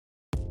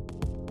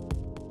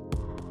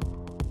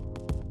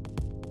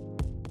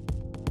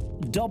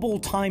double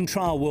time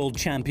trial world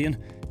champion,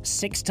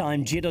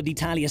 six-time Giro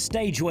D'Italia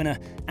stage winner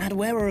and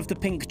wearer of the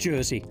pink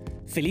jersey,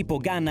 Filippo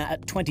Ganna,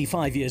 at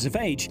 25 years of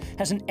age,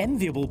 has an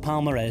enviable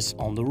palmarès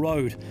on the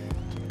road.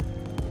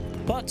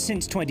 But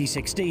since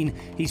 2016,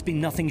 he's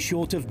been nothing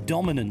short of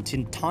dominant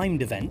in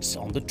timed events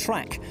on the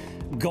track.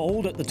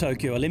 Gold at the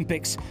Tokyo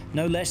Olympics,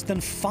 no less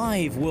than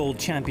 5 World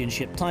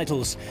Championship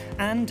titles,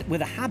 and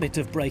with a habit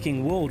of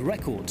breaking world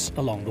records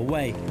along the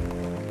way.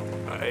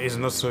 It's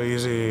not so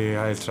easy,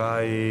 I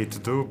try to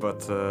do,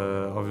 but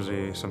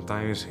obviously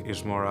sometimes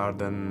it's more hard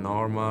than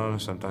normal.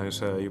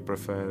 Sometimes you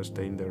prefer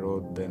stay in the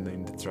road than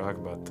in the track,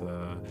 but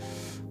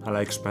I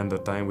like spend the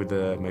time with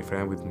my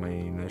friend, with my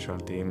national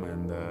team,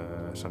 and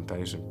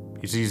sometimes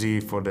it's easy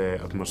for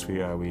the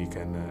atmosphere we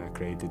can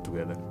create it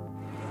together.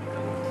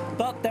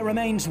 But there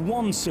remains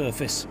one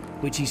surface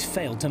which he's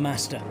failed to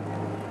master.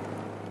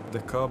 The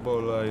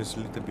cobble is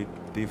a little bit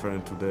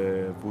different to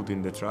the wood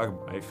in the track.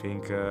 I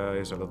think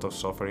it's a lot of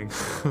suffering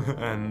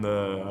and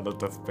a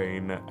lot of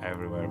pain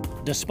everywhere.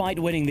 Despite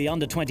winning the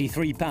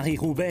under-23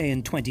 Paris-Roubaix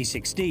in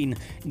 2016,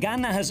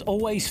 Ganna has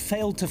always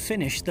failed to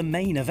finish the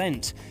main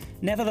event.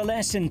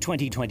 Nevertheless, in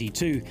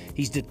 2022,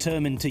 he's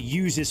determined to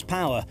use his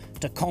power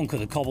to conquer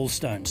the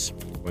cobblestones.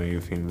 When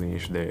you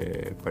finish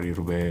the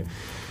Paris-Roubaix,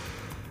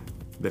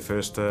 the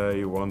first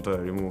you want to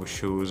remove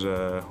shoes,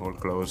 all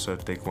clothes,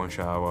 take one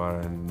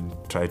shower and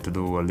try to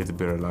do a little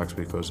bit relaxed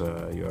because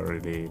you are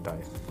really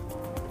tired.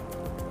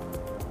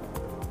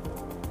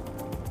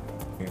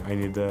 I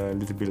need a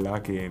little bit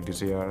lucky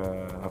this year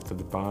after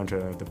the punch,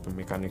 the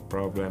mechanic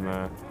problem.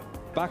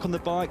 Back on the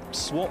bike,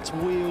 swapped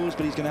wheels,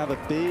 but he's going to have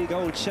a big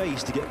old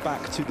chase to get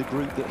back to the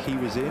group that he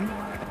was in.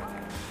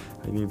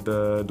 I need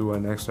to do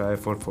an extra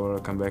effort for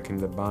come back in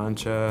the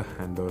bunch,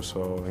 and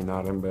also in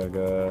Arenberg,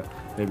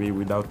 maybe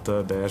without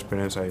the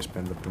experience I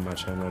spend too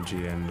much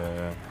energy, and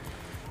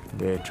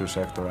the 2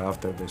 sector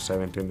after, the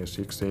 17 and the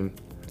 16,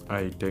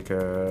 I take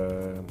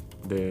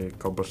the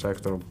cobble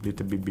sector a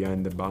little bit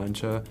behind the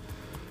bunch,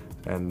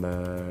 and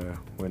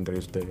when there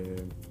is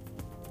the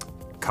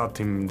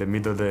cut in the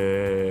middle of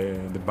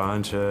the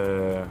bunch,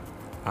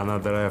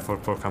 another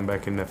effort for come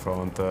back in the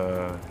front,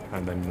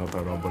 and I'm not a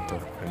robot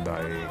and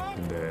die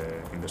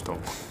in the storm.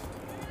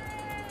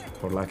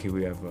 For lucky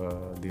we have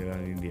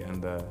Dylan in the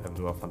end have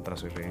do a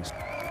fantastic race.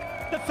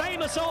 The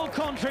famous old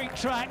concrete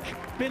track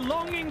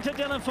belonging to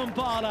Dylan van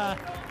Baarle,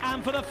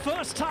 and for the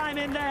first time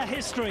in their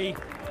history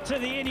to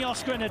the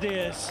INEOS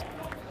Grenadiers.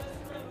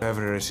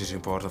 Every race is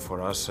important for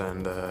us,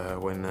 and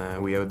when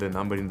we have the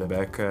number in the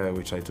back,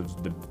 we try to do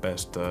the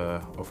best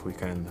of we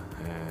can,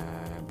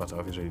 but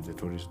obviously the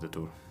Tour is the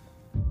Tour.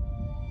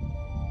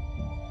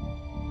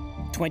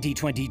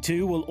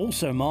 2022 will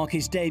also mark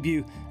his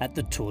debut at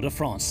the Tour de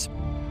France.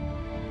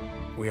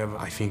 We have,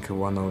 I think,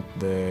 one of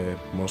the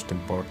most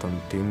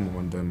important team,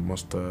 one of the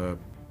most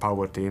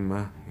power team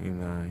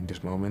in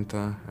this moment,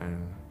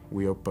 and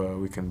we hope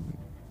we'll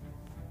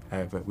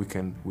have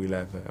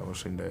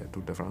also in the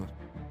Tour de France.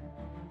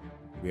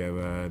 We have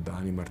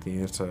Dani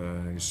Martinez,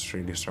 is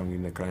really strong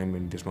in the climb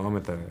in this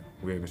moment.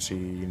 We have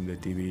seen in the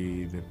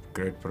TV the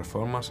great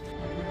performance.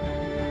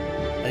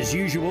 As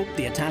usual,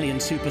 the Italian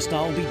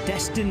superstar will be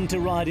destined to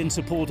ride in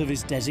support of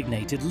his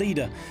designated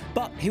leader,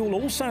 but he will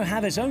also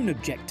have his own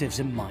objectives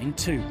in mind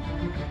too.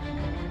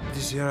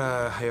 This year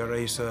I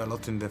race a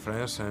lot in the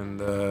France, and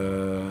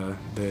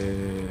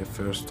the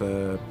first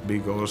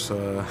big goals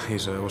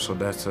is also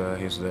that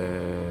is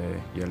the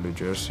yellow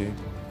jersey.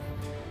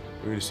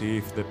 We'll see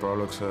if the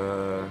prologues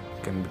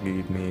can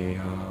give me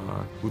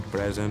a good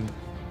present,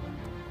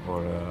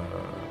 or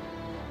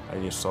I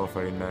just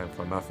suffer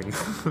for nothing.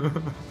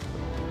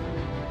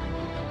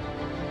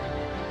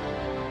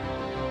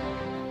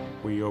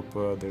 We hope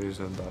there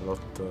isn't a lot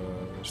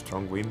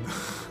strong wind,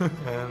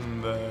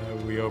 and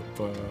we hope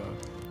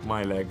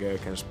my leg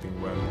can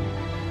spin well.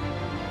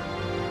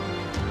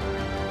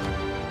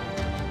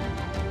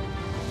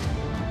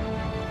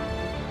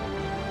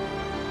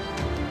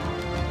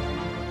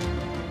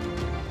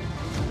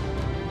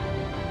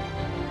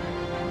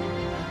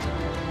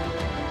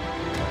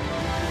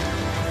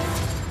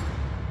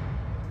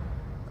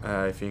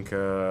 I think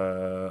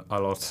a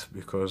lot,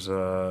 because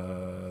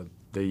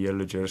the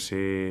yellow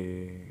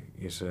jersey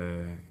is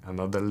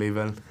another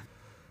level.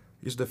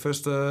 It's the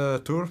first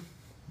tour,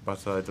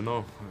 but I don't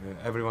know.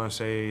 Everyone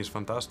say it's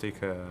fantastic.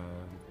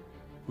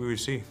 We will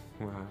see.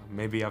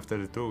 Maybe after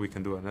the tour we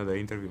can do another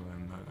interview,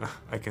 and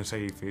I can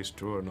say if it's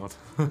true or not.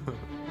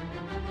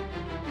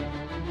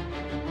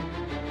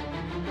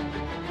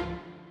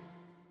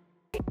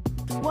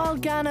 While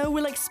Ganna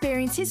will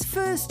experience his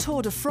first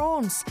Tour de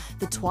France,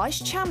 the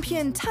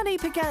twice-champion Tadej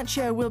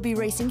Pogačar will be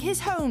racing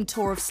his home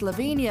Tour of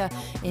Slovenia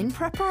in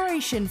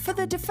preparation for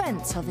the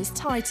defence of his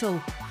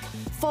title.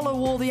 Follow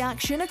all the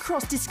action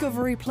across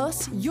Discovery+,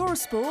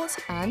 Eurosport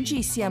and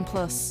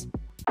GCN+.